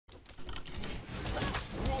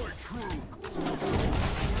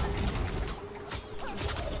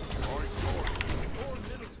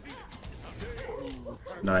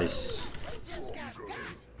Nice.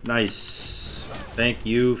 Nice. Thank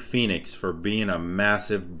you, Phoenix, for being a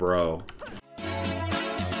massive bro.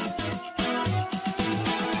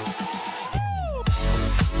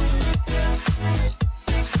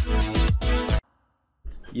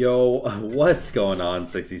 Yo, what's going on,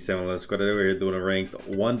 67 Let's Squad? Over here doing a ranked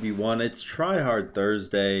 1v1. It's TryHard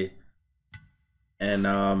Thursday. And,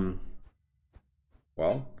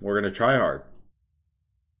 well, we're going to try hard.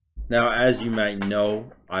 Now, as you might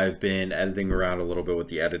know, I've been editing around a little bit with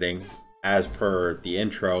the editing, as per the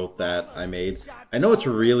intro that I made. I know it's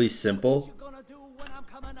really simple.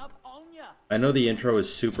 I know the intro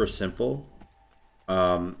is super simple.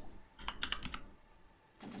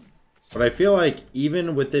 But I feel like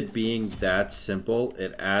even with it being that simple,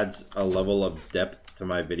 it adds a level of depth to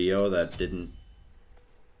my video that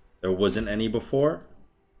there wasn't any before.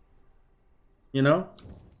 You know?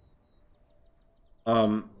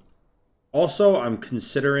 Also, I'm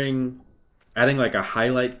considering adding like a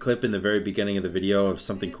highlight clip in the very beginning of the video of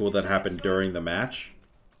something cool that happened during the match.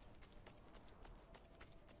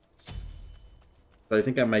 So I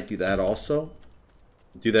think I might do that also.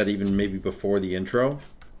 Do that even maybe before the intro.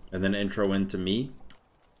 And then intro into me.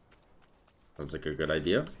 Sounds like a good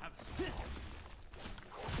idea.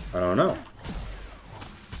 I don't know.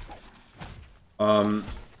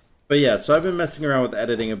 But yeah, so I've been messing around with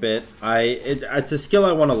editing a bit. It's a skill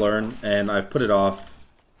I want to learn, and I've put it off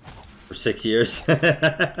for 6 years.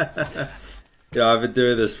 Yeah, I've been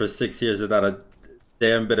doing this for 6 years without a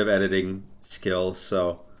damn bit of editing skill.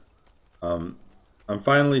 So I'm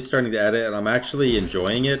finally starting to edit, and I'm actually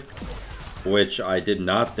enjoying it. Which I did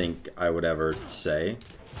not think I would ever say,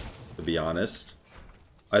 to be honest.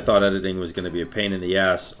 I thought editing was going to be a pain in the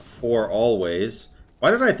ass for always. Why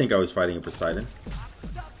did I think I was fighting a Poseidon?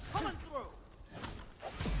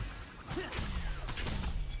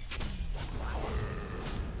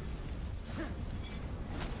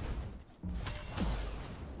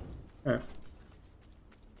 Alright.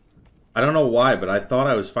 I don't know why, but I thought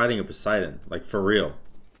I was fighting a Poseidon. Like, for real.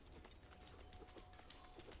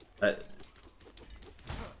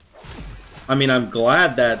 I mean, I'm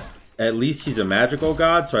glad that at least he's a magical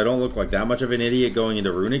god, so I don't look like that much of an idiot going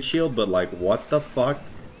into Runic Shield, but like, what the fuck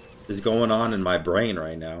is going on in my brain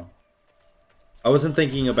right now? I wasn't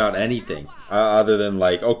thinking about anything other than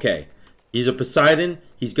like, okay, he's a Poseidon,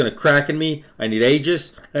 he's gonna Kraken me, I need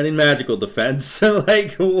Aegis, I need magical defense.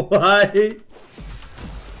 Like, why?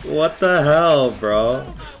 What the hell,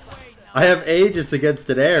 bro? I have Aegis against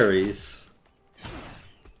an Ares.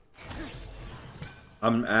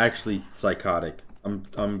 I'm actually psychotic.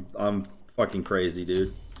 I'm fucking crazy,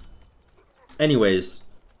 dude. Anyways,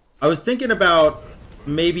 I was thinking about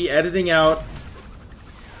maybe editing out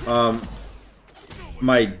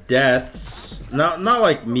my deaths. Not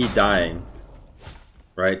like me dying,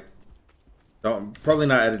 right? Probably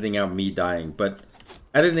not editing out me dying, but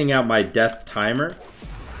editing out my death timer.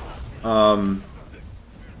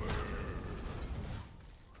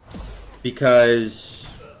 Because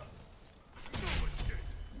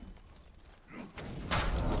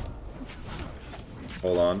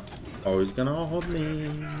hold on. Oh, he's gonna hold me.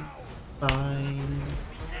 Fine.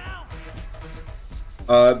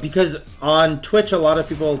 Because on Twitch, a lot of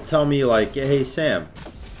people tell me, like, hey, Sam,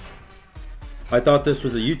 I thought this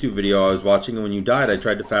was a YouTube video I was watching, and when you died, I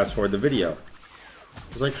tried to fast forward the video.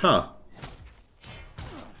 I was like, huh.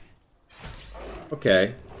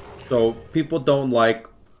 Okay. So, people don't like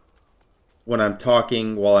when I'm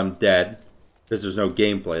talking while I'm dead, because there's no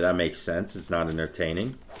gameplay. That makes sense. It's not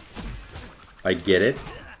entertaining. I get it.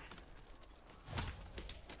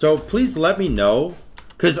 So please let me know,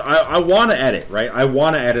 because I want to edit, right? I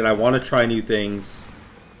want to edit. I want to try new things.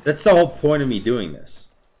 That's the whole point of me doing this.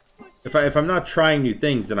 If I'm not trying new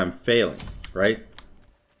things, then I'm failing, right?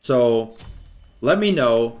 So let me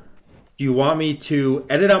know. Do you want me to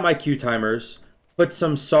edit out my queue timers, put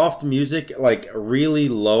some soft music, like really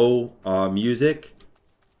low music,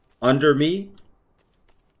 under me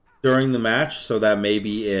during the match, so that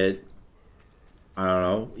maybe it, I don't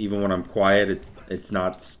know, even when I'm quiet, it's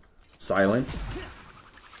not silent.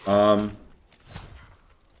 And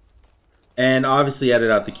obviously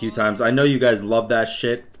edit out the queue times. I know you guys love that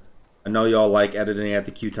shit. I know y'all like editing at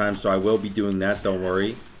the queue times, so I will be doing that, don't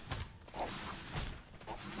worry.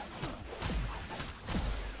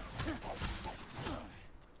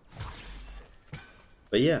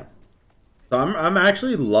 But yeah. So I'm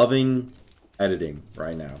actually loving editing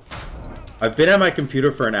right now. I've been at my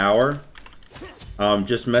computer for an hour.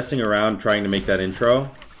 Just messing around trying to make that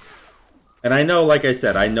intro. And I know, like I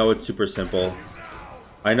said, I know it's super simple.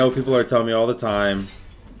 I know people are telling me all the time,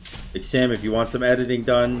 Like, Sam, if you want some editing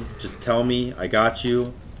done, just tell me. I got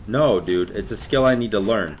you. No, dude. It's a skill I need to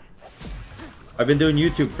learn. I've been doing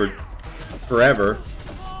YouTube for forever.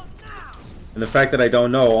 And the fact that I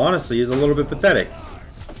don't know, honestly, is a little bit pathetic.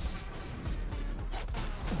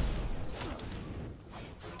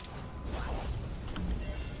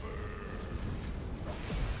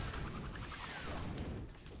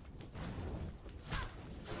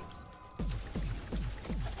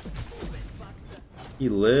 He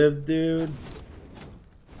lived, dude.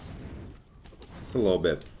 It's a little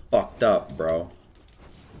bit fucked up, bro.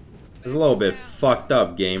 It's a little bit fucked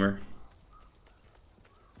up, gamer.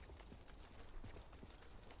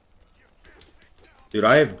 Dude,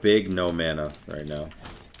 I have big no mana right now.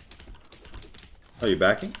 Oh, you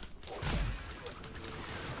backing?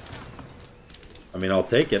 I mean, I'll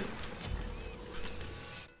take it.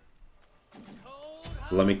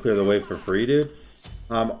 Let me clear the way for free, dude.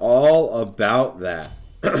 I'm all about that.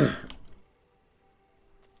 But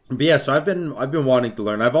yeah, so I've been wanting to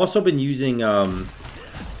learn. I've also been using fun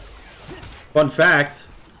fact,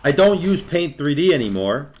 I don't use Paint 3D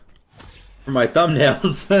anymore for my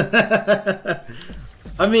thumbnails.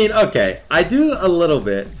 I mean, okay, I do a little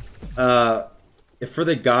bit for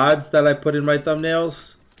the gods that I put in my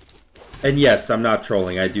thumbnails. And yes, I'm not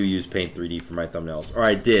trolling. I do use Paint 3D for my thumbnails, or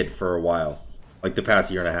I did for a while, like the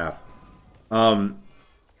past year and a half.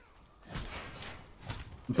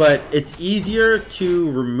 But it's easier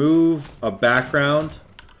to remove a background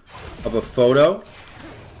of a photo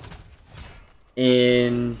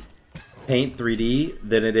in Paint 3D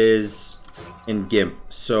than it is in GIMP.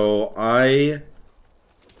 So I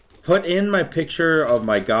put in my picture of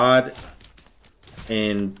my god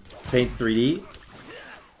in Paint 3D,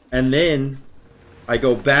 and then I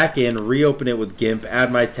go back in, reopen it with GIMP,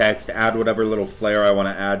 add my text, add whatever little flair I want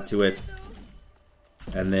to add to it,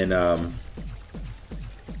 and then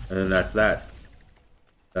that's that.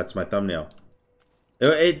 That's my thumbnail.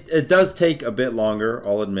 It does take a bit longer,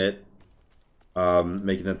 I'll admit,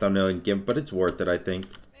 making the thumbnail in GIMP, but it's worth it, I think.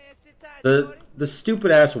 The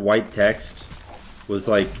stupid ass white text was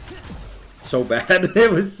like so bad.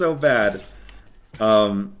 It was so bad.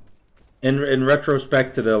 In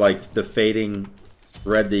retrospect to the fading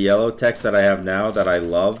red to yellow text that I have now that I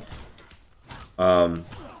love.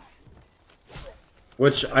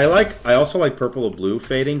 Which I like. I also like purple or blue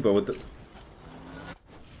fading, but with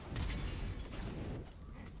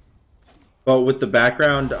the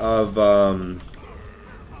background of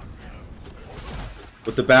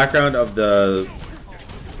the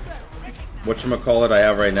whatchamacallit I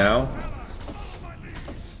have right now.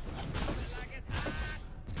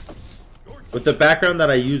 With the background that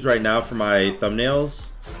I use right now for my thumbnails,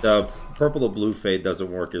 the purple to blue fade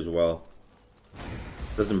doesn't work as well.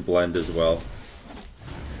 Doesn't blend as well.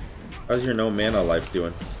 How's your no mana life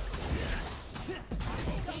doing?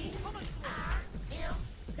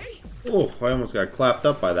 Oh, I almost got clapped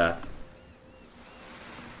up by that.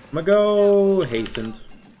 I'm gonna go hastened.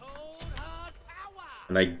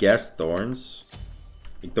 And I guess Thorns.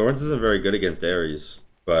 Thorns isn't very good against Ares,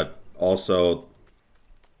 but also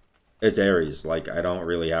it's Ares. Like, I don't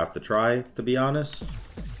really have to try, to be honest.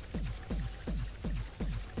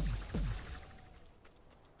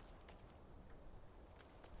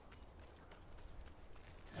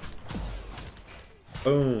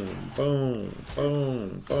 Boom, boom,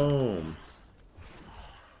 boom, boom.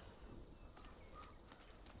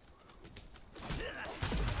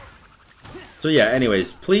 So yeah,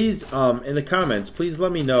 anyways, please, in the comments, please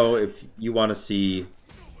let me know if you want to see,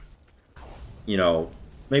 you know,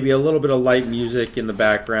 maybe a little bit of light music in the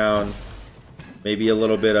background. Maybe a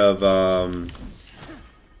little bit of,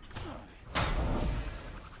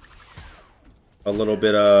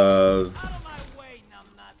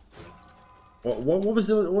 What was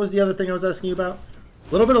the other thing I was asking you about?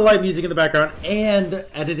 A little bit of light music in the background and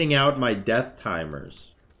editing out my death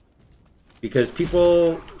timers. Because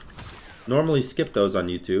people normally skip those on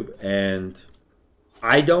YouTube, and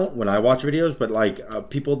I don't when I watch videos, but like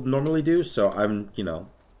people normally do, so I'm, you know,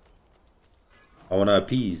 I want to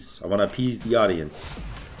appease the audience.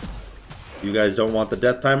 You guys don't want the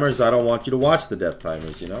death timers, I don't want you to watch the death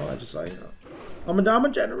timers, you know? I'm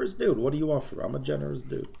a generous dude. What do you offer? I'm a generous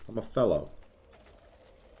dude. I'm a fellow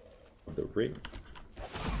of the ring.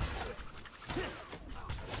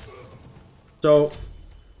 So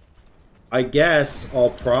I guess I'll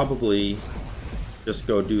probably just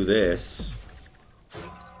go do this,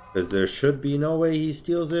 because there should be no way he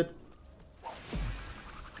steals it.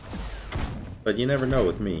 But you never know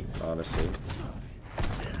with me, honestly.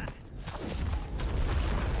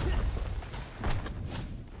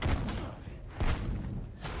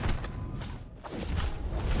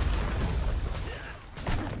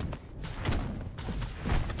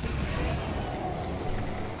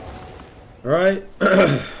 Alright.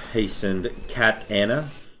 Hastened Cat Anna.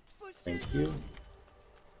 Thank you.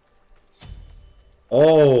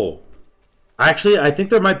 Oh. Actually, I think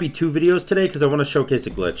there might be 2 videos today because I want to showcase a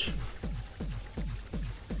glitch.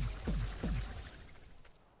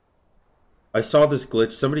 I saw this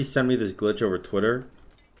glitch. Somebody sent me this glitch over Twitter.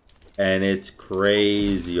 And it's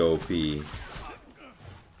crazy OP.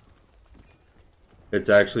 It's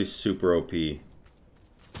actually super OP.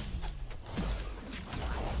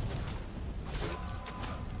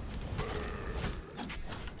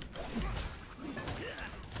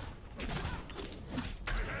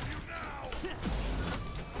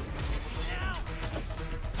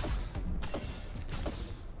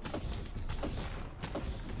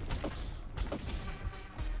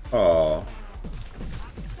 Oh.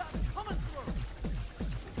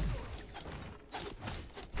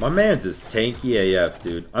 My man's is tanky AF,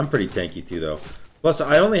 dude. I'm pretty tanky too, though. Plus,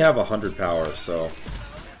 I only have 100 power, so...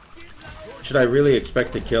 Should I really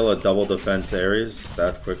expect to kill a double defense Ares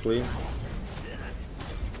that quickly?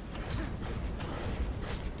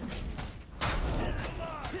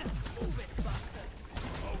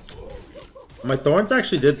 My Thorns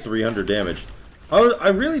actually did 300 damage. I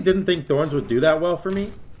really didn't think Thorns would do that well for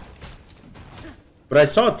me. But I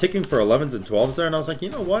saw it ticking for 11s and 12s there, and I was like, you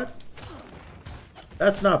know what?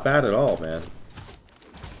 That's not bad at all, man.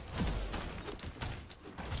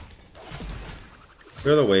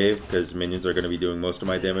 Clear the wave, because minions are going to be doing most of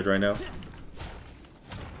my damage right now.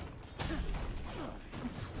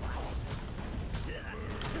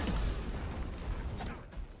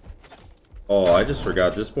 Oh, I just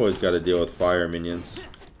forgot. This boy's got to deal with fire minions.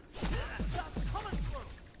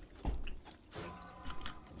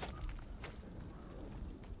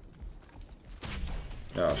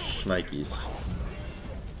 Oh, shnikes.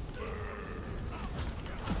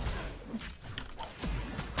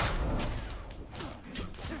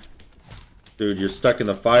 Dude, you're stuck in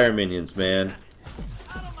the fire minions, man.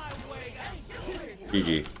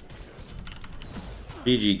 GG.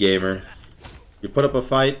 GG, gamer. You put up a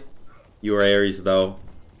fight. You are Ares, though.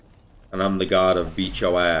 And I'm the god of beat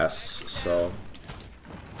your ass, so.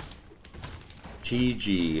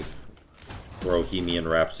 GG. Bohemian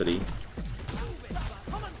Rhapsody.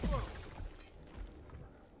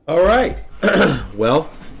 Alright. Well,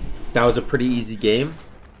 that was a pretty easy game.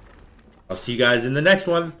 I'll see you guys in the next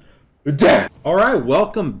one. Alright,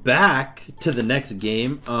 welcome back to the next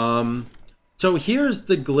game. So here's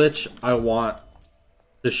the glitch I want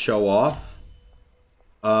to show off.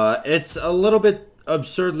 It's a little bit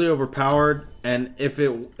absurdly overpowered, and if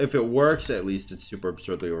it works, at least it's super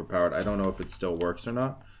absurdly overpowered. I don't know if it still works or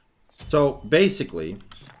not. So basically,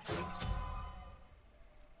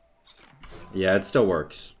 yeah, it still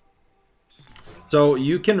works. So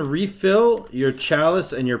you can refill your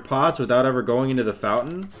chalice and your pots without ever going into the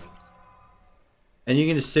fountain. And you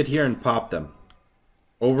can just sit here and pop them.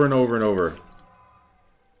 Over and over and over.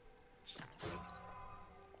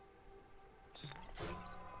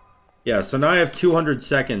 Yeah, so now I have 200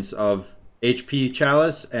 seconds of HP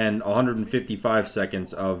chalice and 155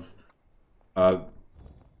 seconds of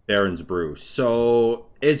Baron's Brew. So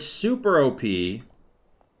it's super OP.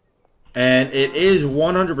 And it is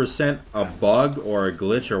 100% a bug or a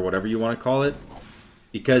glitch or whatever you want to call it.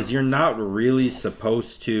 Because you're not really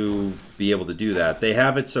supposed to be able to do that. They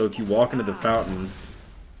have it so if you walk into the fountain,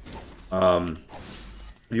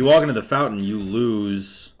 you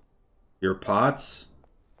lose your pots.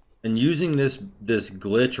 And using this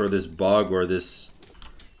glitch or this bug or this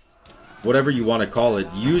whatever you want to call it,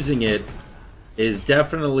 using it is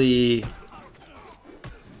definitely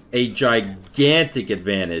a gigantic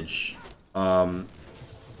advantage.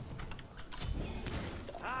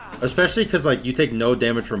 Especially because, like, you take no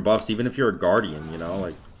damage from buffs, even if you're a guardian, you know?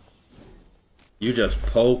 Like, you just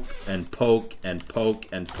poke and poke and poke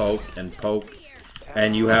and poke and poke.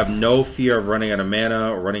 And you have no fear of running out of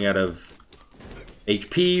mana or running out of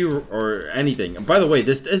HP or anything. And by the way,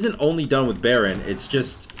 this isn't only done with Baron. It's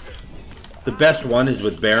just... the best one is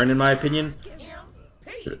with Baron, in my opinion.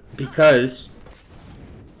 Because...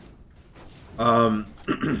 the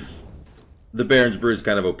Baron's Brew is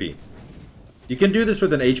kind of OP. You can do this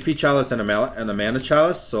with an HP chalice and a mana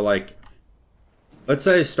chalice. So, like, let's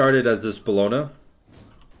say I started as this Bologna.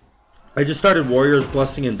 I just started Warrior's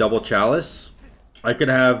Blessing and double chalice. I could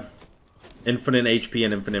have infinite HP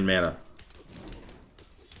and infinite mana.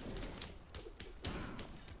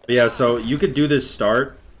 But yeah, so you could do this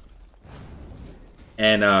start.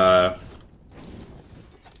 And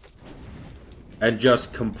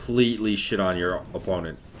just completely shit on your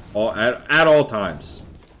opponent. At all times.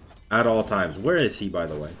 At all times. Where is he, by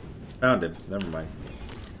the way? Found him. Never mind.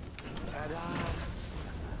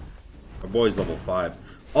 My boy's level 5.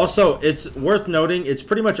 Also, it's worth noting, it's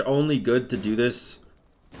pretty much only good to do this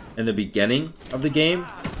in the beginning of the game.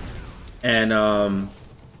 And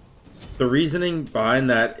the reasoning behind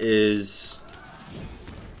that is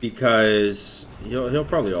because he'll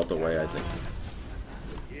probably ult away, I think.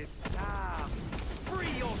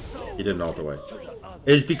 He didn't ult away.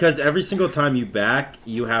 Is because every single time you back,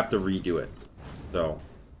 you have to redo it. So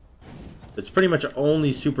it's pretty much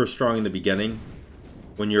only super strong in the beginning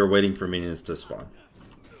when you're waiting for minions to spawn.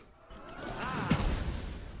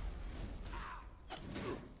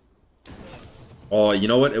 Oh, you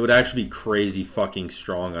know what? It would actually be crazy fucking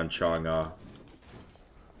strong on Chang'e.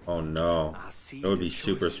 Oh no. It would be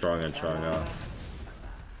super strong on Chang'e.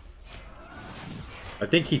 I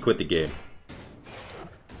think he quit the game.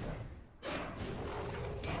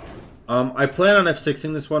 I plan on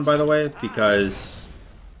F6ing this one, by the way, because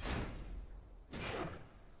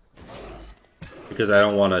I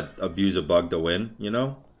don't want to abuse a bug to win, you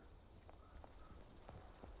know?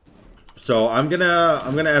 So I'm gonna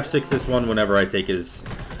F6 this one whenever I take his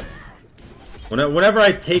whenever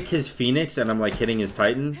I take his Phoenix and I'm like hitting his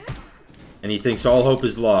Titan and he thinks all hope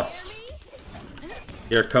is lost.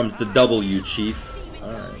 Here comes the W, Chief.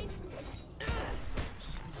 Alright.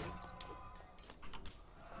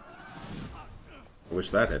 I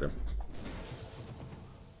wish that hit him.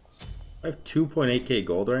 I have 2.8k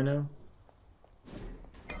gold right now.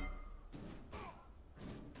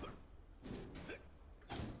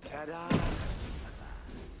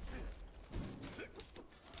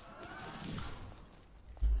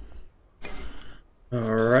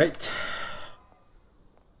 Alright.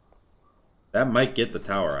 That might get the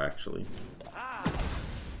tower, actually.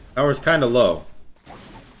 Tower's kind of low.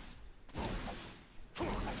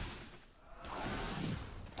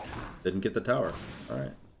 Didn't get the tower.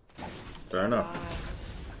 Alright. Fair enough.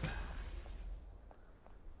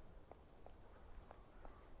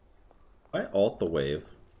 I ult the wave.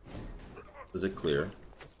 Is it clear?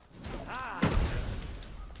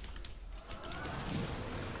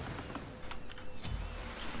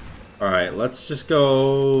 Alright, let's just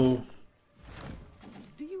go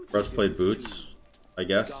breastplate boots, I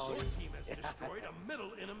guess.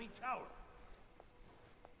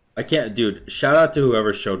 I can't, dude, shout out to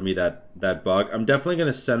whoever showed me that bug. I'm definitely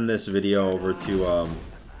gonna send this video over to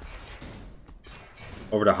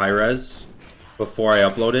high res before I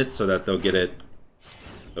upload it so that they'll get it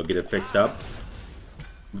fixed up.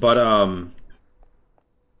 But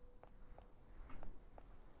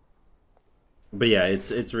yeah,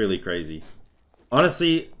 it's really crazy.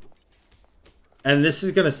 Honestly, and this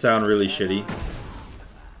is gonna sound really shitty.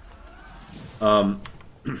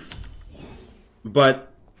 But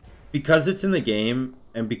because it's in the game,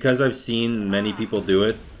 and because I've seen many people do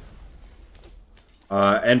it,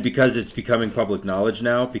 and because it's becoming public knowledge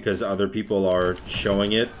now, because other people are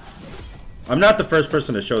showing it. I'm not the first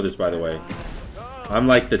person to show this, by the way. I'm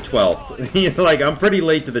like the 12th. Like, I'm pretty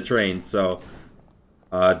late to the train, so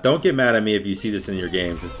don't get mad at me if you see this in your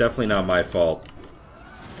games. It's definitely not my fault.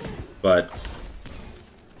 But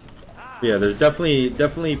yeah, there's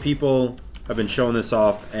definitely people have been showing this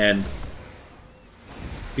off, and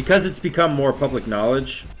because it's become more public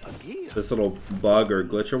knowledge, this little bug or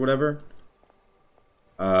glitch or whatever,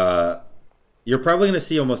 you're probably going to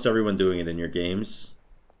see almost everyone doing it in your games.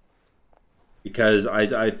 Because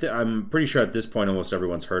I'm pretty sure at this point almost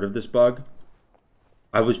everyone's heard of this bug.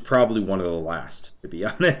 I was probably one of the last, to be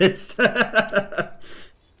honest. But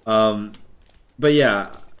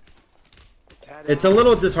yeah, it's a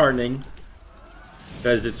little disheartening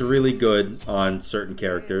because it's really good on certain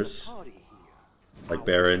characters, like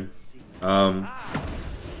Baron. But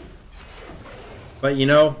you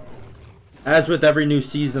know, as with every new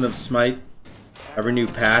season of Smite, every new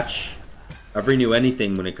patch, every new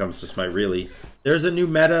anything when it comes to Smite, really, there's a new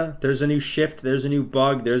meta, there's a new shift, there's a new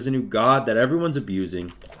bug, there's a new god that everyone's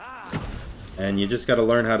abusing. And you just gotta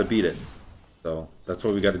learn how to beat it. So, that's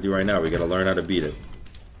what we gotta do right now. We gotta learn how to beat it.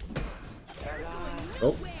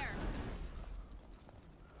 Oh.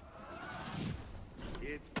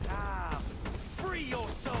 It's time. Free your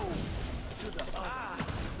soul to the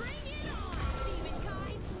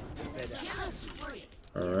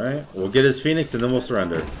Alright, we'll get his Phoenix and then we'll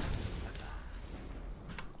surrender.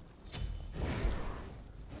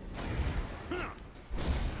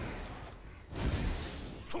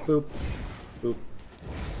 Boop. Boop.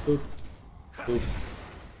 Boop. Boop.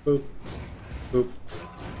 Boop. Boop.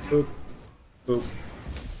 Boop. Boop.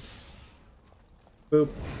 Boop.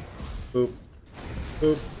 Boop.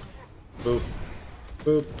 Boop. Boop.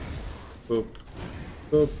 Boop. Boop.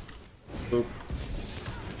 Boop. Boop.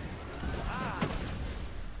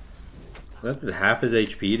 That did half his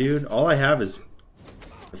HP, dude. All I have is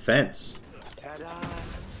defense.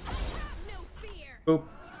 Boop.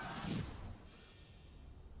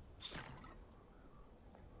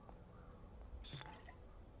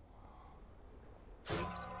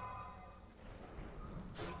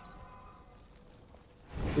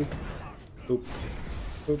 Boop. Boop.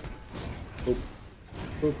 Boop. Boop. Boop.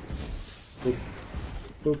 Boop. Boop.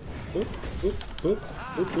 Boop. Boop. Boop. Boop. Boop.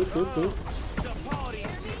 Boop. Boop. Boop.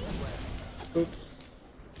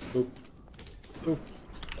 Boop. Boop.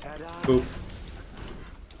 Boop.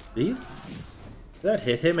 Did that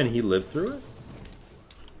hit him and he lived through it?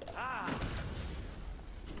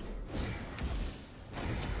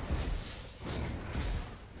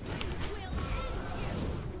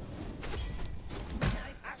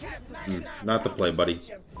 Not the play, buddy.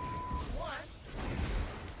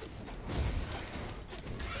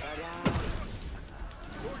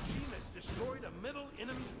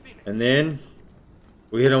 And then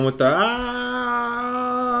we hit him with the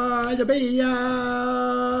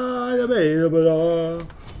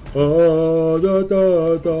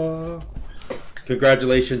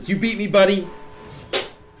Congratulations, you beat me, buddy.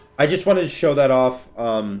 I just wanted to show that off.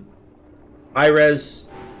 High res,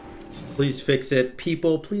 please fix it.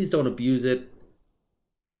 People, please don't abuse it.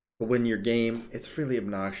 But win your game, it's really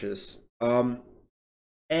obnoxious. And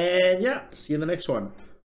yeah, see you in the next one.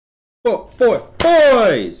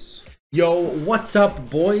 Boys! Yo, what's up,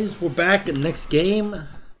 boys? We're back in the next game.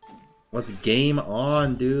 Let's game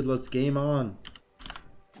on, dude. Let's game on.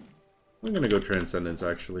 I'm gonna go Transcendence,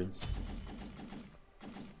 actually.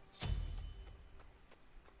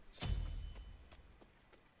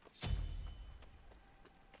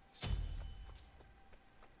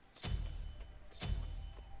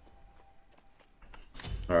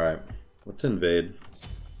 Alright, let's invade.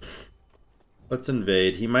 Let's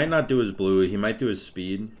invade. He might not do his blue, he might do his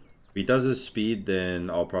speed. If he does his speed, then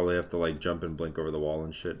I'll probably have to like jump and blink over the wall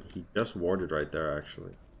and shit. He just warded right there,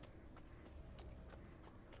 actually.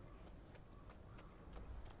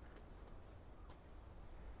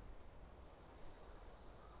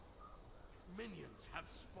 Minions have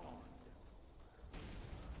spawned.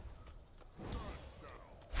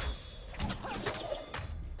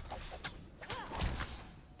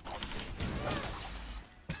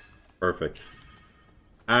 Perfect.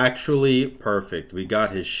 Actually perfect. We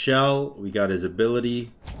got his shell, we got his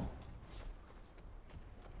ability.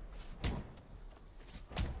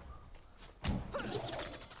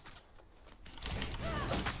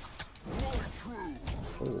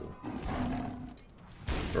 Oh.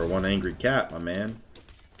 For one angry cat, my man.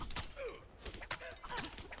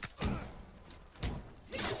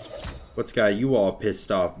 What's got you all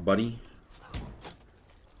pissed off, buddy?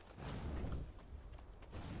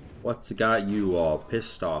 What's got you all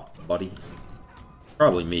pissed off, buddy?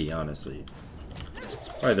 Probably me, honestly.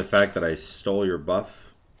 Probably the fact that I stole your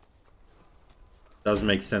buff. Does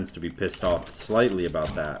make sense to be pissed off slightly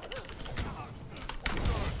about that.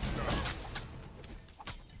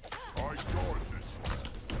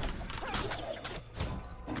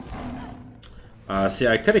 See,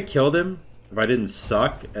 I could have killed him if I didn't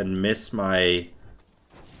suck and miss my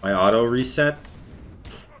auto reset.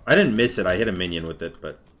 I didn't miss it, I hit a minion with it,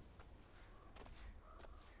 but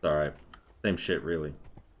it's alright. Same shit, really.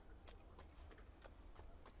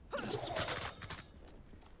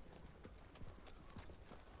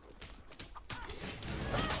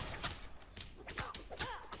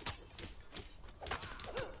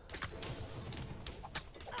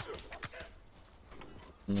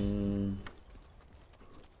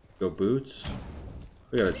 Go boots.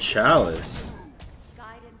 We got a chalice.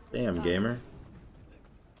 Damn, gamer.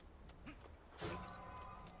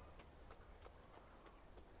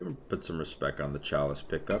 Put some respect on the chalice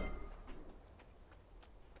pickup.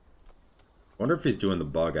 Wonder if he's doing the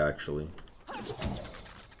bug, actually.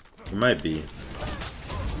 He might be.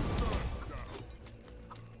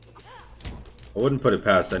 I wouldn't put it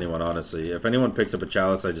past anyone, honestly. If anyone picks up a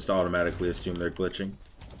chalice, I just automatically assume they're glitching.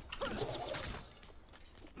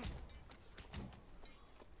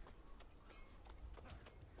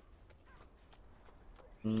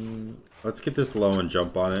 Let's get this low and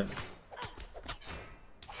jump on it.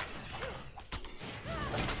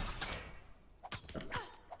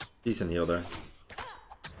 Decent heal there.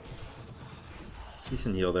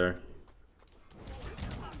 Decent heal there.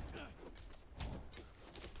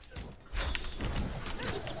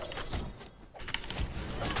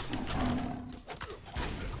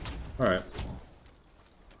 Alright.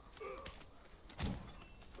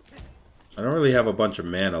 I don't really have a bunch of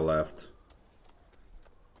mana left.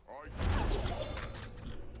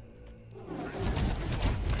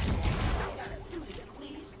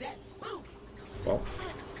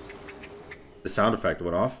 sound effect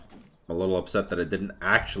went off. I'm a little upset that it didn't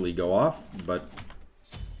actually go off, but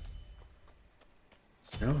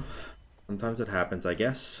you know, sometimes it happens, I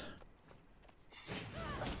guess.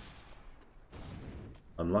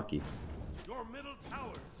 Unlucky. Your middle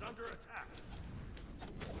tower is under attack.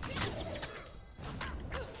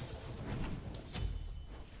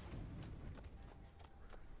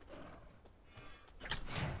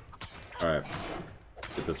 Alright.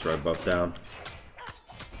 Get this red buff down.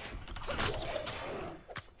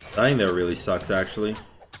 Dying there really sucks, actually.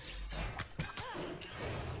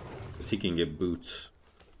 Because he can get boots.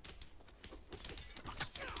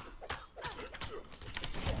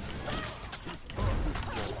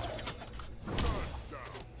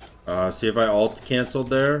 See if I alt canceled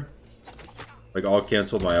there. Like alt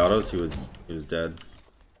canceled my autos, he was dead.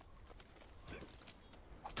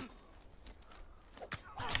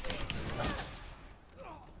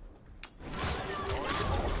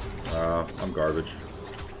 I'm garbage.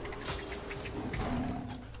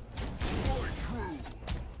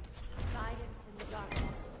 Guidance in the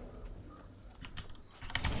darkness.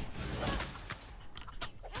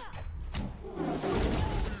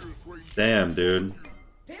 Damn, dude.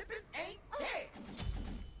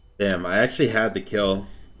 Damn, I actually had the kill.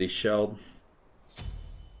 They shelled.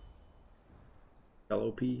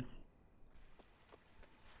 LOP.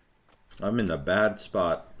 I'm in a bad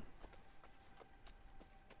spot.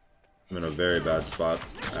 I'm in a very bad spot,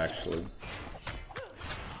 actually.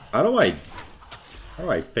 How do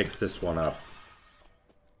I fix this one up?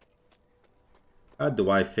 How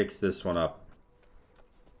do I fix this one up?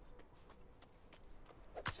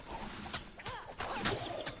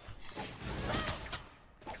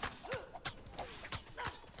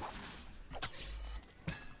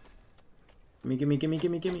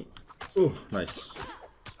 Gimme. Ooh, nice.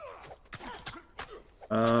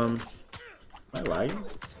 Am I lagging?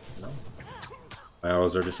 No. My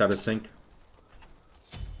autos are just out of sync.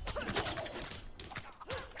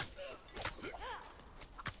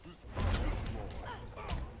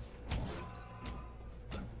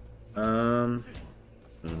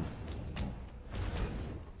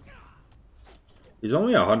 He's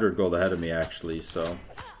only 100 gold ahead of me, actually, so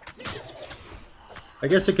I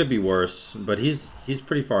guess it could be worse, but he's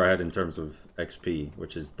pretty far ahead in terms of XP,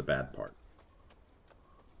 which is the bad part.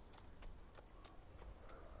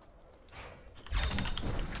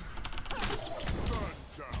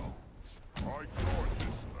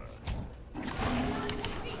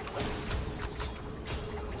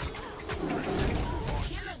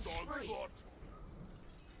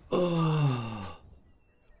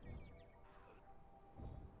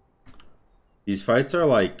 These fights are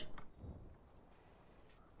like,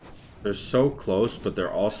 they're so close, but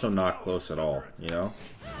they're also not close at all, you know?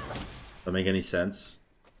 Doesn't make any sense.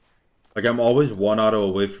 Like, I'm always one auto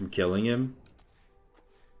away from killing him,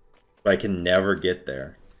 but I can never get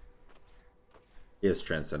there. He has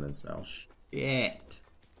Transcendence now. Shit.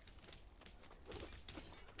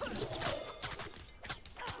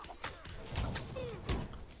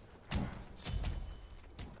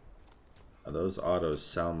 Now, those autos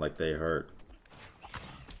sound like they hurt.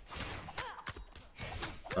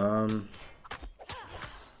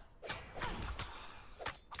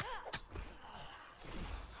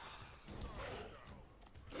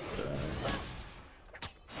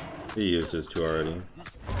 He used his two already,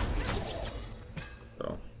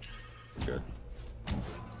 so good.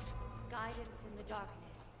 Guidance in the darkness.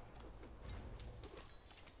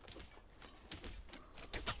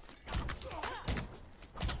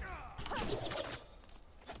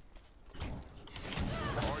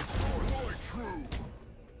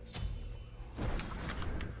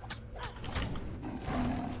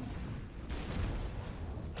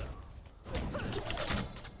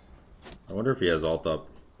 I wonder if he has ult up.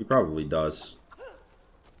 He probably does.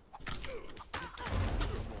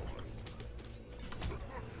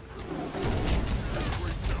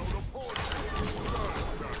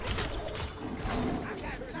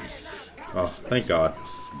 Oh, thank God.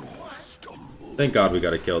 Thank God we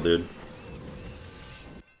got a kill, dude.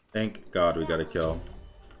 Thank God we got a kill.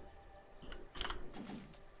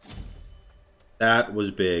 That was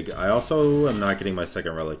big. I also am not getting my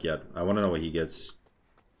second relic yet. I want to know what he gets.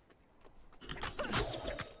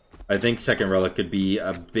 I think second relic could be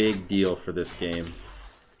a big deal for this game.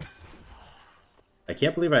 I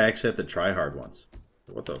can't believe I actually have to try hard once.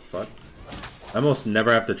 What the fuck? I almost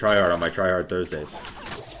never have to try hard on my try hard Thursdays.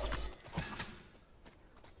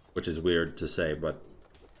 Which is weird to say, but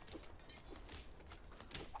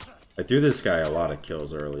I threw this guy a lot of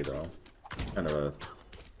kills early though. Kind of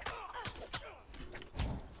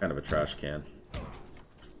a trash can.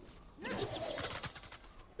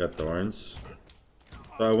 Got thorns.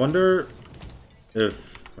 So I wonder if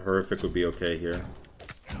Horrific would be okay here.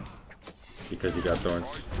 Because he got thorns.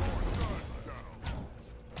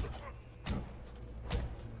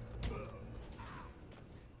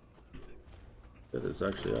 It is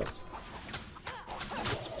actually up.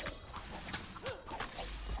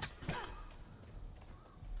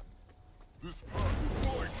 This path is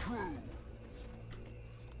my true.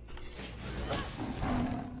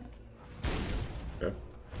 Okay.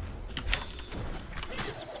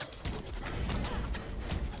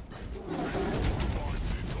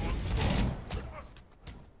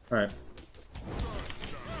 All right.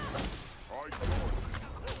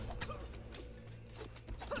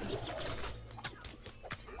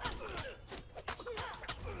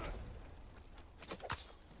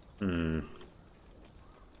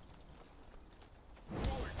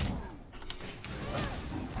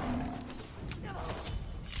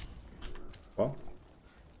 Well.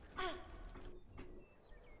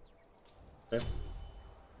 Okay.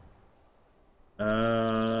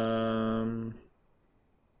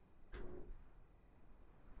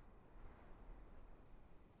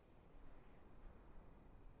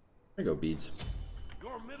 I go beads.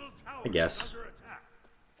 Your middle tower I guess. is under attack.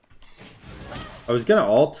 I was gonna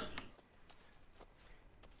ult,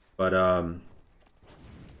 but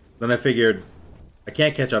then I figured I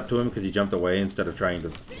can't catch up to him because he jumped away instead of trying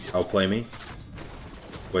to outplay me,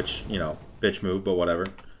 which, you know, bitch move, but whatever.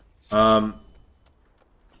 I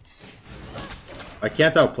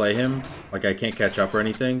can't outplay him, like I can't catch up or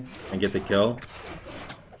anything and get the kill.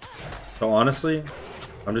 So honestly,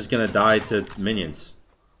 I'm just gonna die to minions.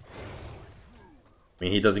 I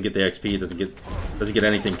mean, he doesn't get the XP, he doesn't get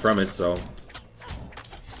anything from it, so.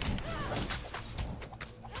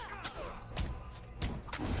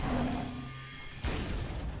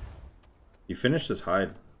 You finished this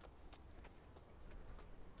hide.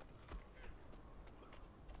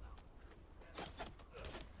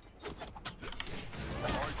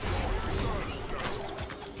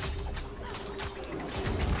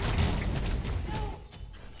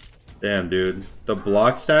 Damn, dude. The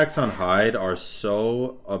block stacks on Hyde are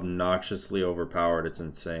so obnoxiously overpowered. It's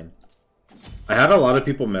insane. I had a lot of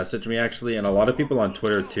people message me, actually, and a lot of people on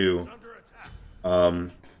Twitter, too,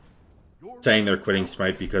 saying they're quitting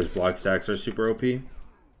Smite because block stacks are super OP.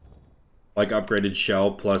 Like upgraded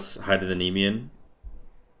Shell plus Hyde of the Nemean.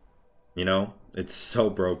 You know? It's so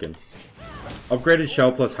broken. Upgraded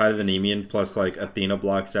Shell plus Hyde of the Nemean plus, like, Athena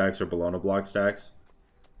block stacks or Bellona block stacks.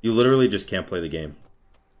 You literally just can't play the game.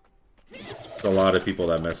 There's a lot of people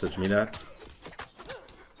that message me that.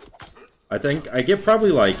 I think I get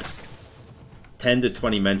probably like 10 to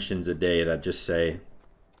 20 mentions a day that just say,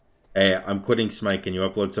 hey, I'm quitting Smite, can you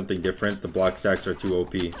upload something different? The block stacks are too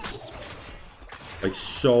OP. Like,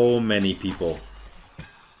 so many people.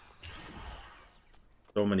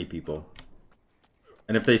 So many people.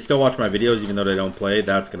 And if they still watch my videos even though they don't play,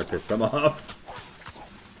 that's gonna piss them off.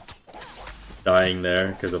 Dying there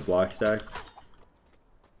because of block stacks.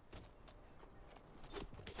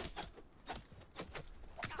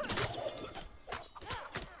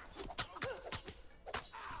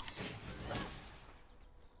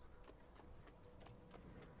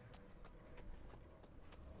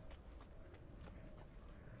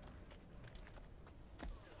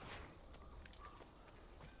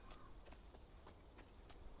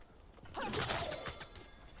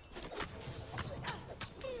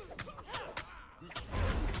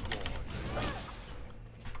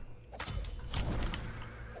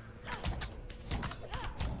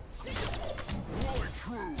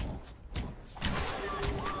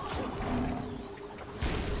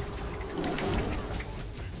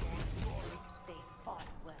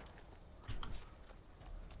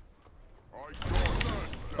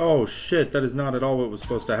 Oh shit, that is not at all what was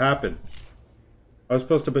supposed to happen. I was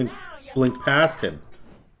supposed to blink past him,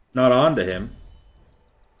 not onto him.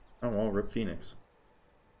 Oh well, rip Phoenix.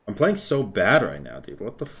 I'm playing so bad right now, dude.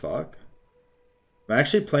 What the fuck? I'm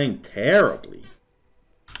actually playing terribly.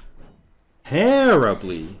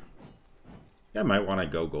 Terribly. Yeah, I might want to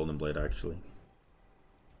go Golden Blade, actually.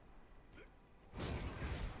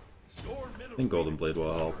 I think Golden Blade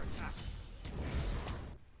will help.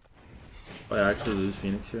 If I actually lose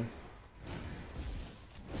Phoenix here.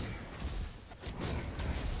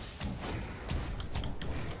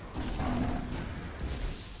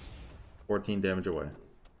 $14 damage away.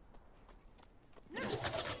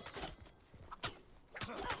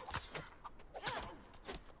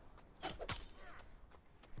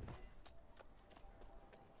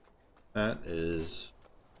 That is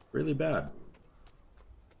really bad.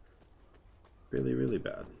 Really, really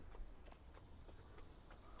bad.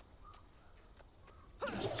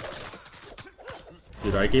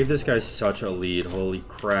 Dude, I gave this guy such a lead. Holy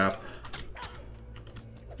crap.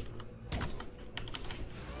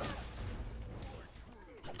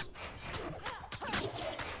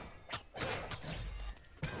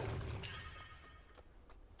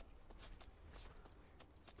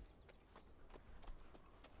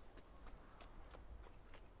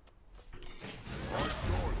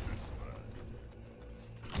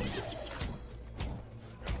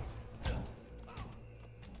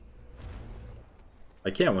 I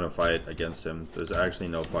can't win a fight against him. There's actually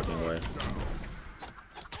no fucking way.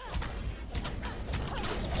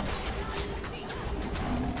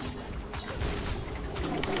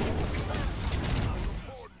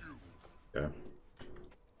 Okay.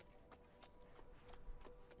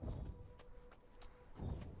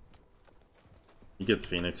 He gets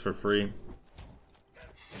Phoenix for free.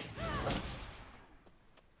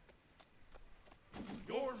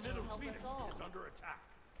 Your middle Phoenix is under attack.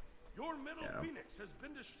 Your middle Phoenix has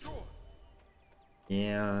been destroyed.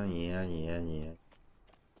 Yeah.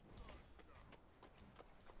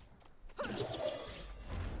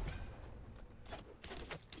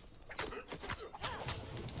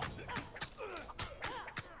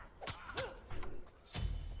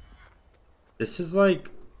 This is like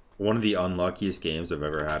one of the unluckiest games I've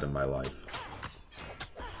ever had in my life.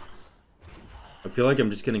 I feel like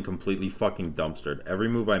I'm just getting completely fucking dumpstered. Every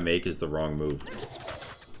move I make is the wrong move.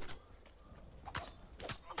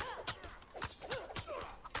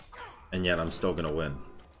 And yet I'm still gonna win,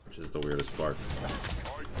 which is the weirdest part.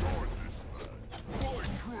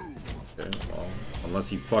 Okay, well, unless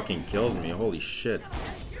he fucking kills me. Holy shit.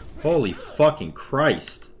 Holy fucking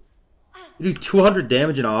Christ. You do 200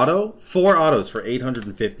 damage in auto? 4 autos for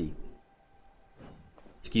 850.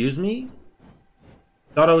 Excuse me?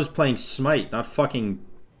 Thought I was playing Smite, not fucking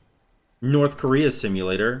North Korea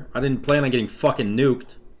simulator. I didn't plan on getting fucking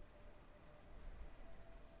nuked.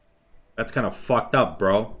 That's kind of fucked up,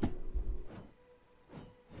 bro.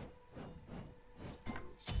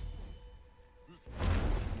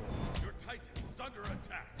 Your Titan is under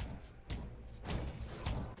attack.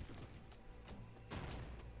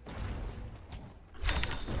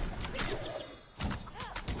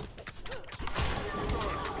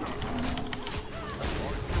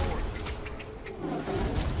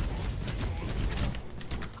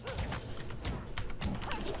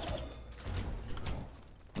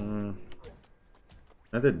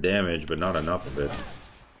 That did damage, but not enough of it.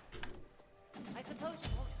 I suppose it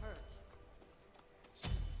won't hurt.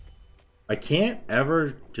 I can't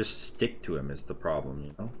ever just stick to him is the problem,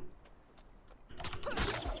 you know?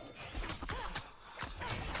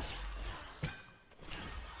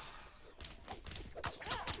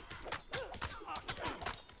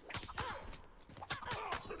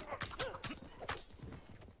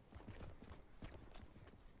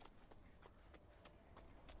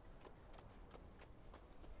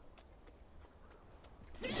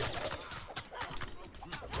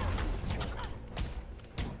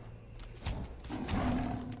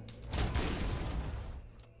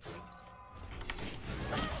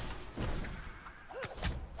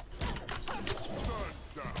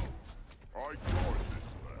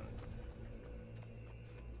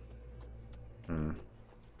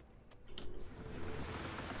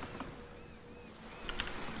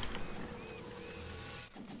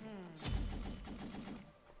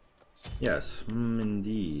 Yes,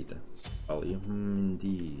 indeed. Ollie,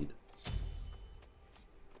 indeed.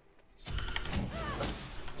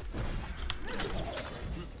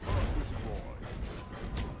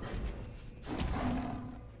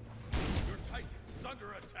 Your Titan is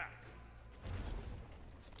under attack.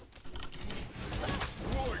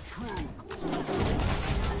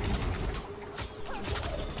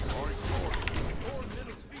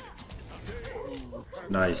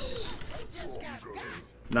 Nice.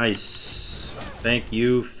 Nice. Thank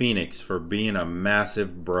you, Phoenix, for being a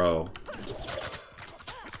massive bro.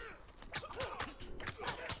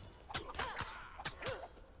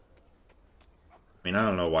 I mean, I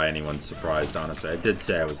don't know why anyone's surprised, honestly. I did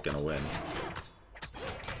say I was gonna win.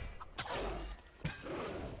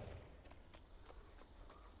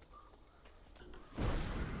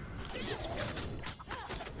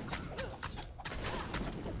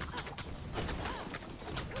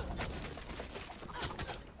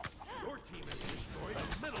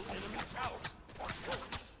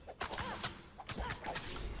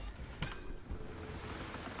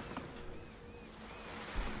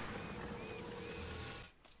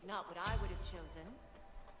 Not what I would have chosen.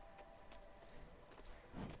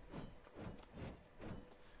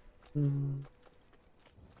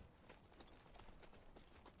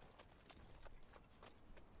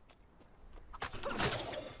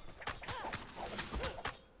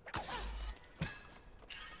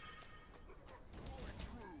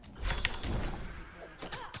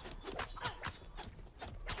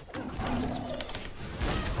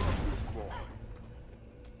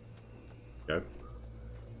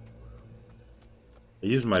 I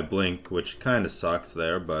used my blink, which kind of sucks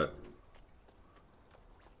there, but...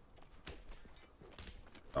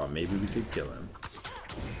 Oh, maybe we could kill him.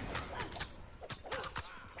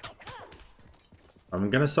 I'm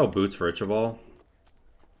gonna sell boots for Ichabal.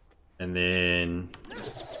 And then...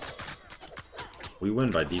 we win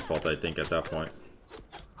by default, I think, at that point.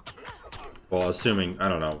 Well, assuming... I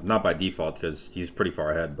don't know. Not by default, because he's pretty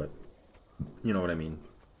far ahead, but... you know what I mean.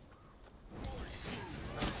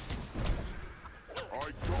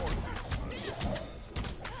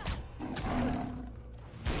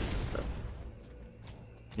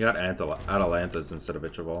 You got Atalantas instead of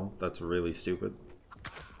Ichabal. That's really stupid.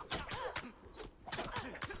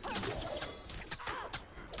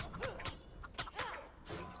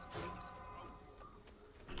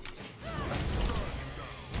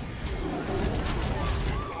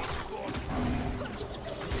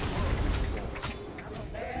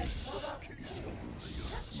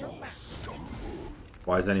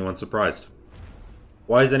 Why is anyone surprised?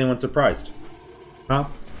 Why is anyone surprised? Huh?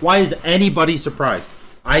 Why is anybody surprised?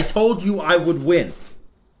 I told you I would win.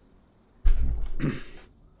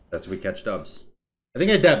 That's we catch dubs. I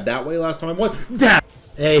think I dabbed that way last time. What? Dab!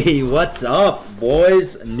 Hey, what's up,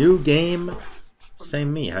 boys? New game.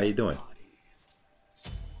 Same me. How you doing?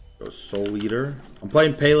 Go Soul Eater. I'm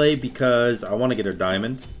playing Pele because I want to get a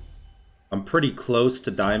diamond. I'm pretty close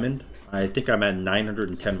to diamond. I think I'm at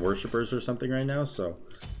 910 worshippers or something right now, so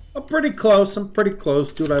I'm pretty close. I'm pretty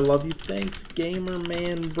close, dude. I love you. Thanks, gamer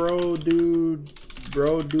man, bro, dude.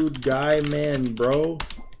 Bro, dude, guy, man, bro.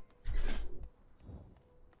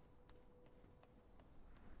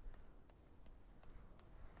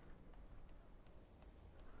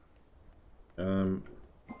 I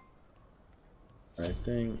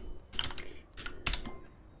think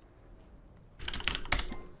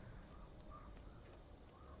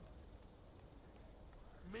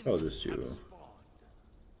I'll just do this.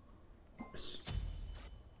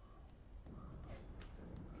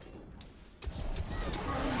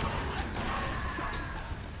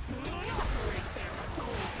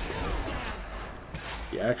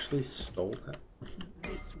 He actually stole that?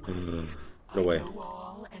 Go away.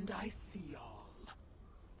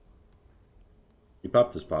 He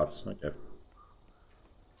popped his pots. Okay.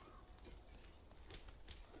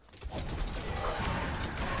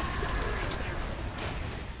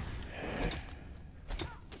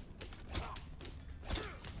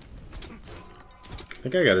 I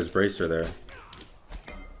think I got his bracer there.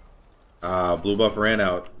 Ah, blue buff ran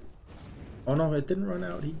out. Oh no, it didn't run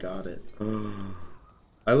out. He got it.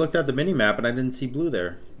 I looked at the mini-map and I didn't see blue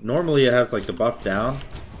there. Normally it has like the buff down.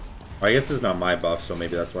 I guess it's not my buff, so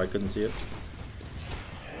maybe that's why I couldn't see it.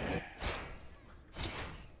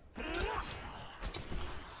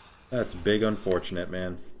 That's big unfortunate,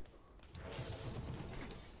 man.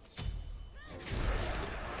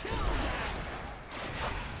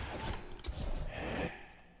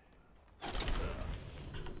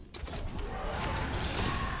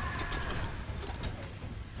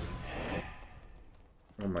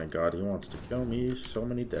 Oh my god, he wants to kill me. So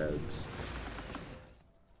many deaths.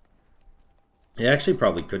 He actually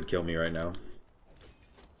probably could kill me right now.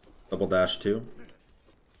 Double dash 2.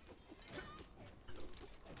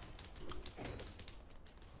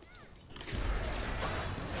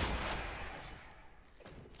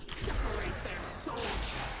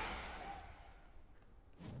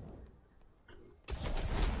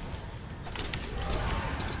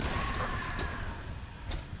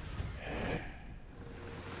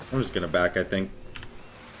 I'm just gonna back, I think.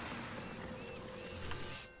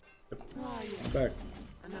 Back.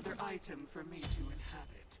 Another item for me to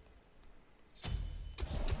inhabit.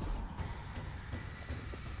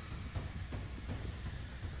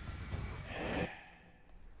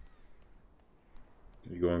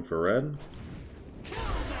 You going for red?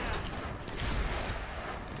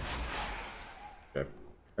 Okay.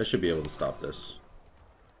 I should be able to stop this.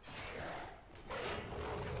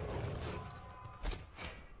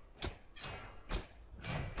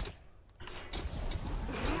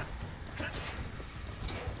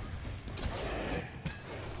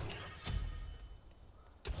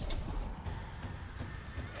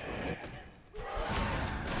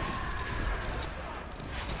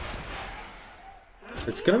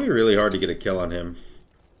 It's gonna be really hard to get a kill on him.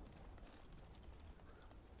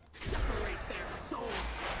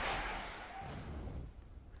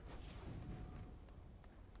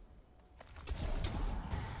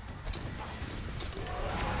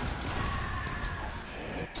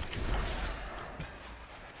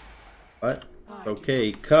 But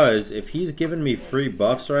okay, cuz if he's giving me free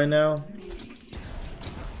buffs right now,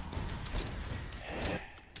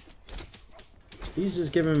 He's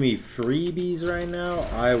just giving me freebies right now.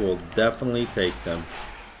 I will definitely take them.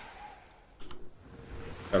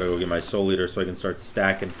 Gotta go get my Soul Eater so I can start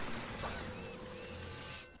stacking.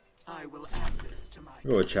 I will add this to my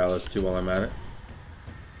I'll go with Chalice too while I'm at it.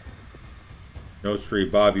 No free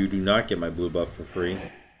Bob, you do not get my blue buff for free.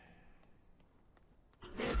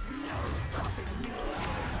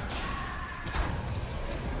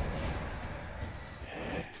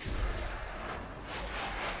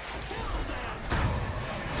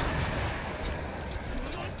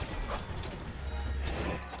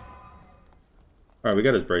 Alright, we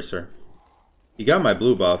got his bracer. He got my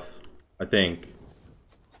blue buff, I think.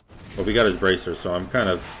 But we got his bracer, so I'm kind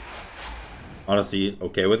of honestly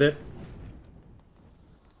okay with it.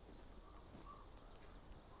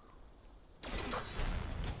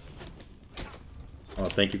 Oh,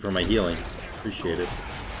 thank you for my healing. Appreciate it.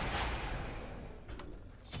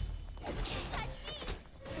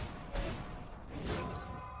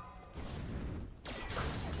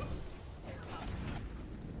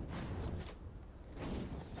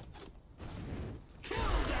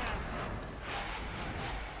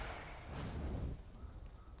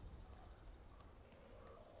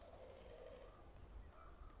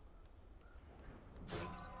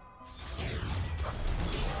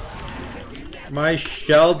 My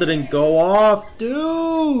shell didn't go off,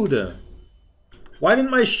 dude! Why didn't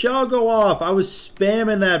my shell go off? I was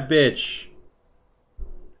spamming that bitch.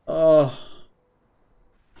 Oh.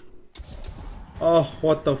 Oh,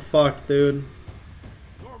 what the fuck, dude?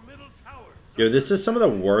 Yo, this is some of the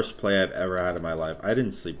worst play I've ever had in my life. I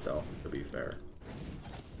didn't sleep, though, to be fair.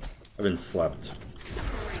 I've been slept.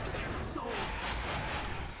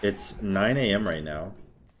 It's 9 AM right now.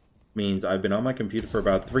 Means I've been on my computer for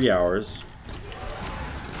about 3 hours.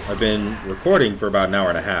 I've been recording for about an hour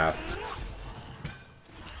and a half.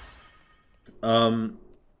 But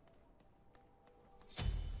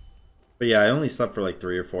yeah, I only slept for like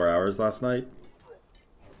 3 or 4 hours last night.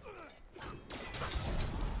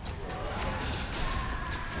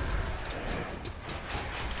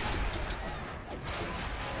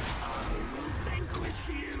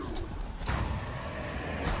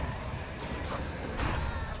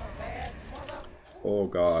 Oh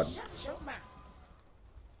god.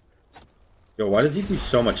 Yo, why does he do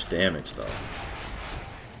so much damage, though?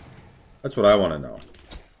 That's what I want to know.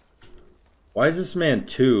 Why does this man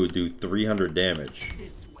 2 do 300 damage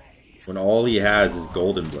when all he has is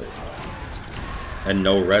Golden Blade and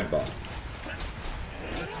no red buff?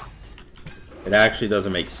 It actually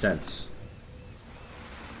doesn't make sense.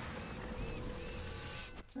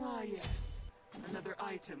 Ah, yes. Another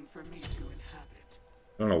item for me to inhabit.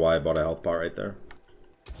 I don't know why I bought a health pot right there.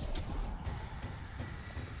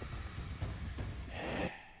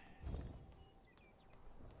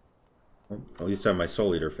 Well, at least I have my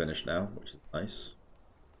Soul Eater finished now, which is nice.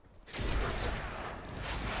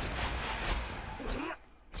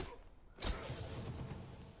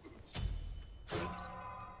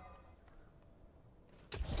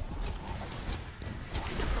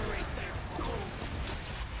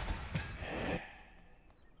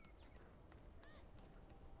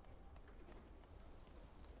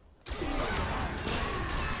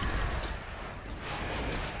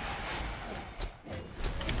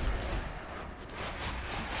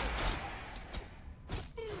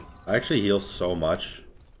 I actually heal so much.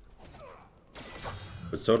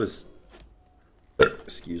 But so does...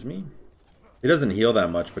 Excuse me? He doesn't heal that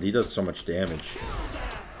much, but he does so much damage.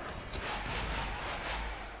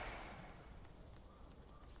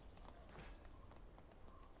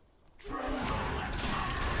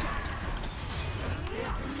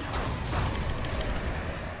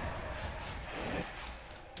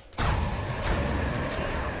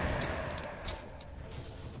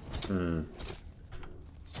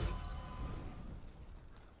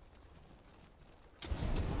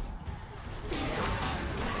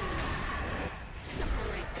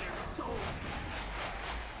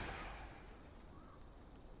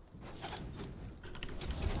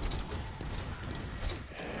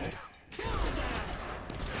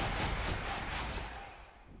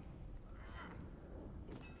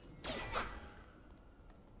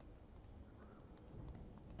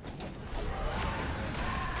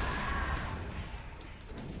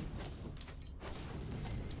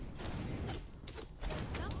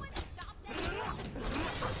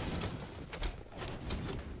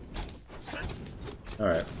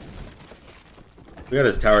 Alright. We got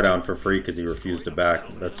his tower down for free because he refused to back.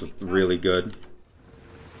 That's really good.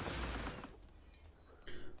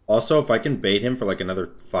 Also, if I can bait him for like another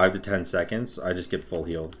 5 to 10 seconds, I just get full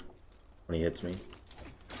healed when he hits me.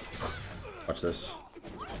 Watch this.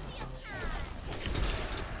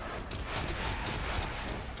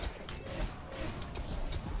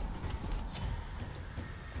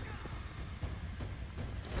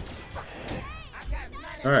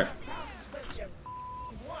 Alright.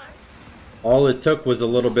 All it took was a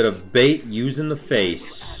little bit of bait using the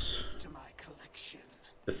face.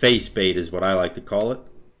 The face bait is what I like to call it.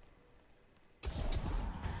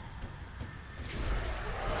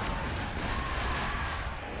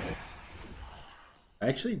 I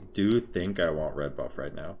actually do think I want red buff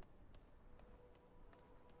right now.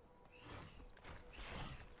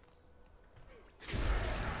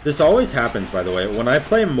 This always happens, by the way. When I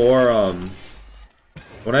play more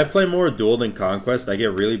Duel than Conquest, I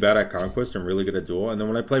get really bad at Conquest and really good at Duel. And then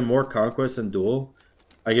when I play more Conquest and Duel,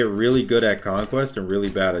 I get really good at Conquest and really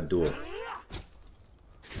bad at Duel.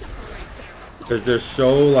 Because they're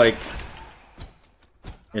so, like,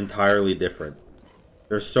 entirely different.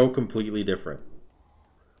 They're so completely different.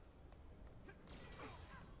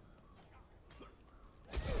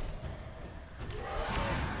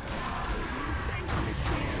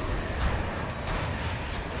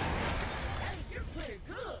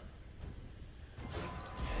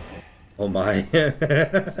 Oh my.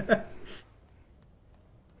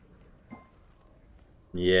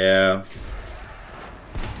 Yeah.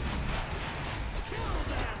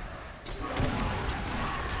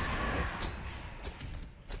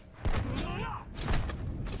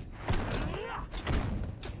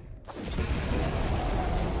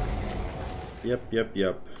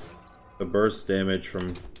 Yep. The burst damage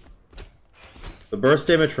from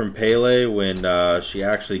Pele when she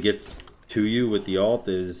actually gets to you with the ult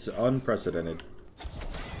is unprecedented.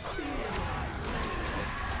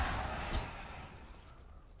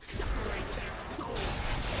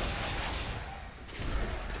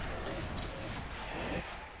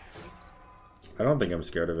 I don't think I'm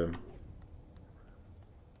scared of him.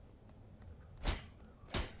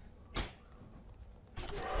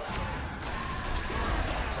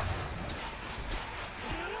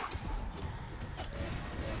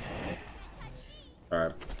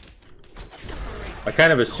 Alright. I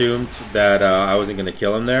kind of assumed that I wasn't going to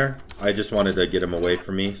kill him there. I just wanted to get him away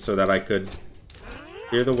from me so that I could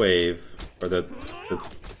clear the wave. Or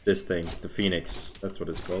this thing, the Phoenix. That's what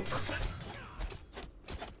it's called.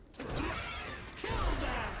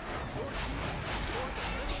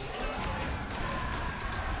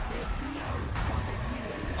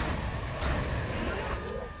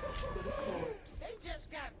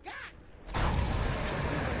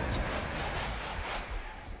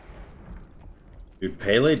 Dude,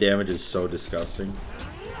 Pele damage is so disgusting.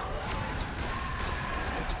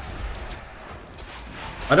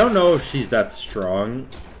 I don't know if she's that strong,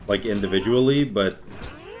 like, individually, but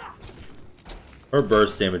her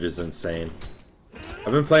burst damage is insane.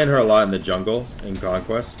 I've been playing her a lot in the jungle in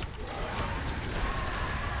Conquest.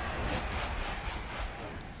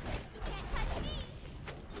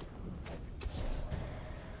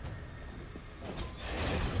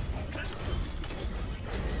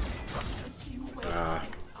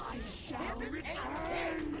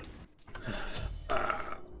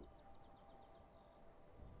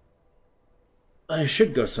 I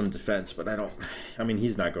should go some defense, but I don't. I mean,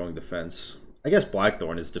 he's not going defense. I guess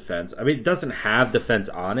Blackthorn is defense. I mean, it doesn't have defense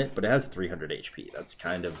on it, but it has 300 HP. That's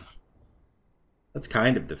kind of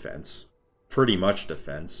defense. Pretty much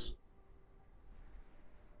defense.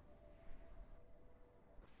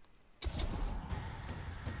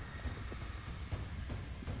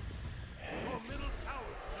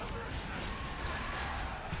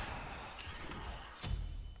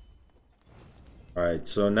 Alright,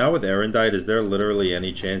 so now with Erendite, is there literally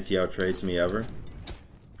any chance he outtrades me ever?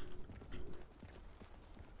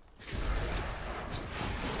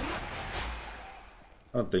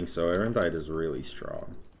 I don't think so. Erendite is really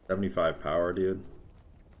strong. 75 power, dude.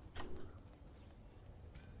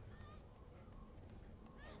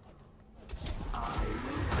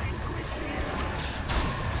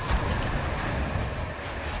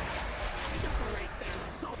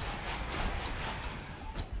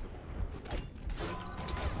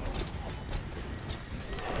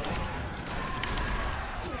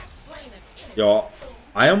 Yo,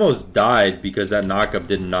 I almost died because that knockup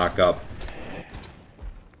didn't knock up.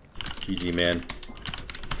 GG, man.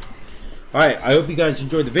 Alright, I hope you guys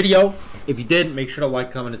enjoyed the video. If you did, make sure to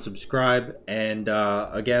like, comment, and subscribe. And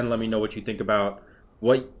again, let me know what you think about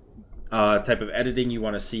what type of editing you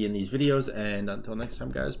want to see in these videos. And until next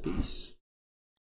time, guys, peace.